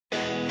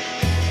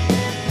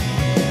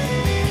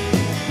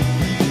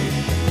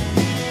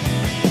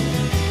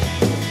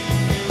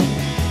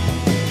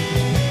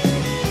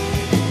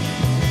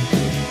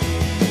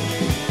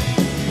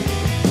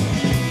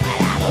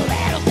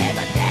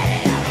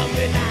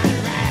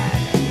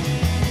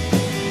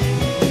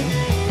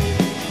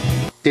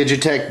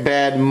Digitech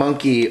Bad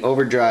Monkey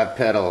overdrive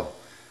pedal.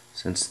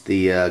 Since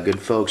the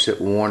good folks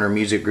at Warner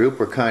Music Group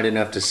were kind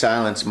enough to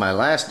silence my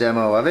last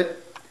demo of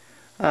it,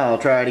 I'll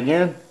try it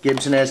again.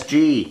 Gibson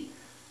SG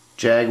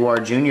Jaguar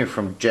Junior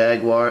from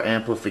Jaguar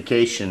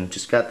Amplification.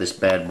 Just got this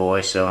bad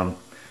boy, so I'm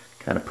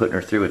kind of putting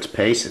her through its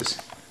paces.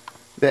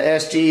 The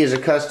SG is a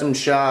custom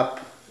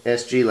shop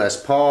SG Les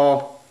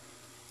Paul.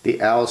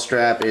 The owl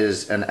strap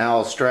is an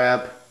owl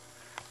strap.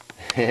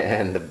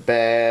 And the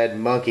Bad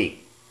Monkey.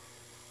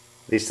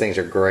 These things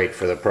are great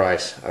for the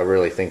price. I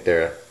really think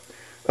they're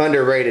an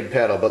underrated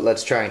pedal, but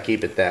let's try and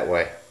keep it that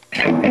way.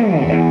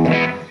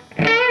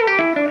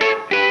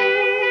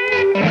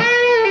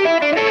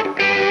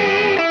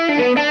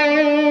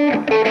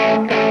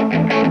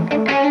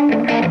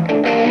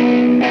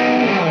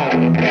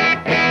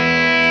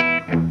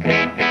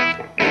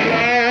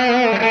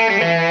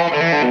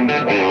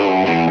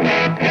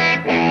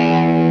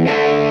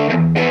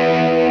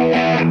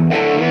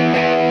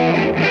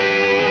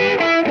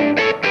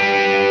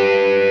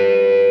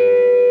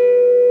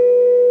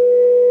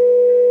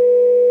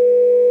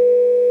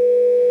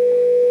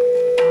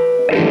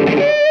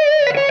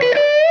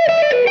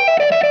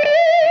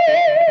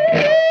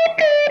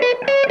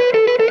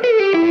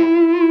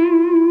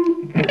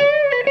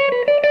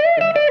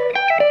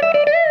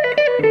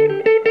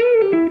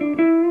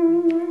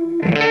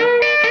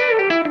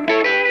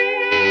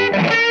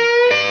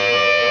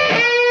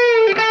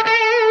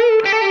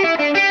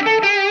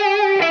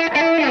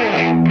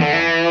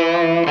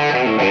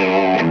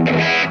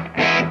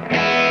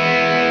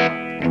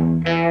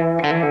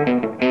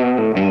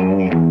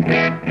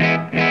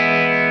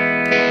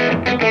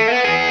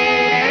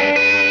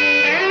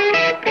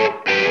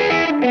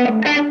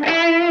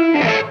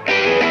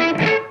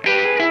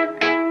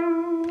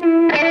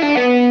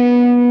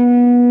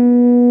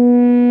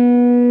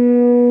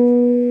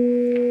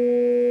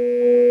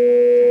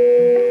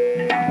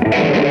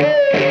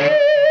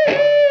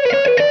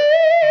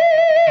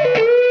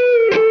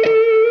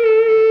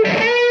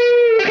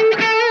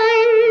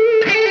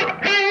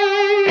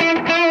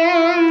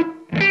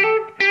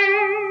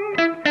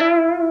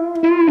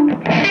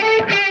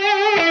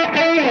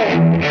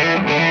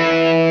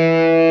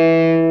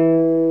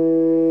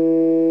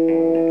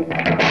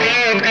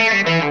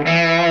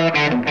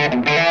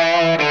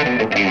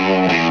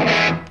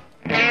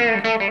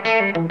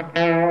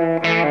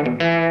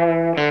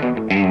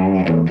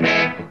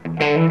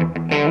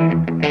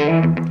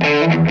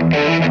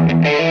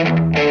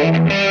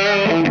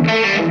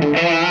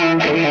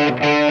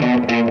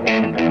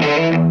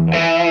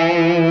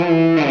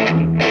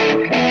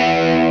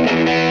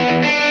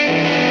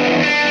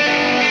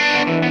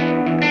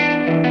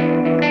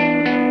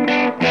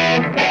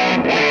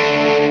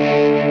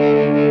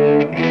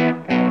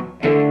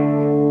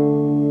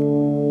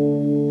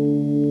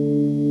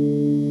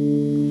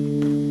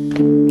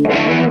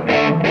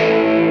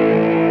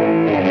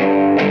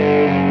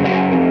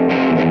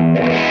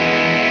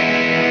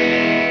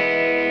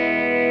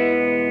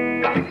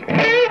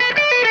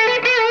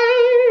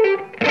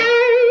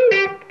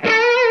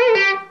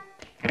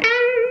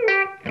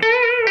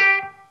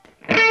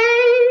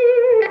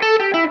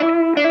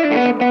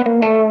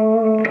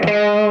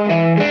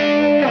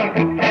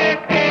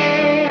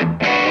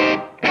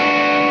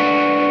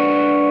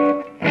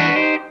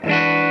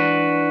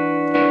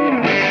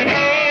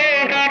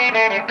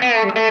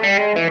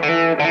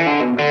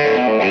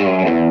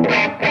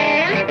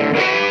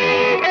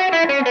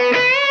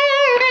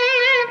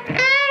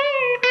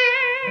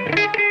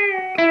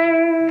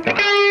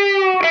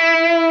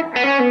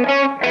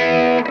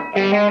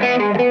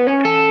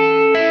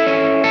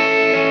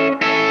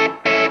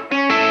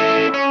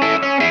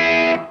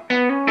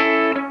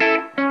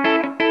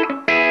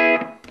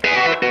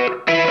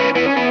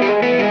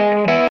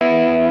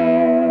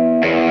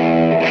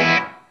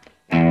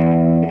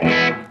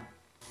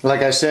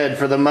 Like I said,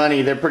 for the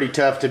money, they're pretty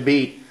tough to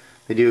beat.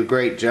 They do a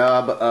great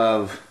job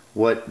of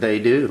what they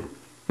do.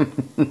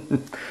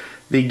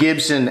 The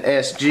Gibson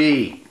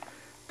SG,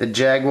 the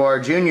Jaguar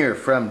Junior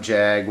from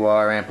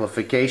Jaguar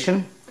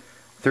Amplification.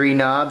 3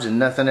 knobs and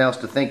nothing else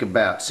to think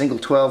about. Single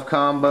 12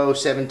 combo,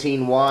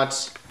 17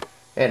 watts,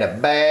 and a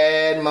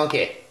bad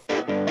monkey.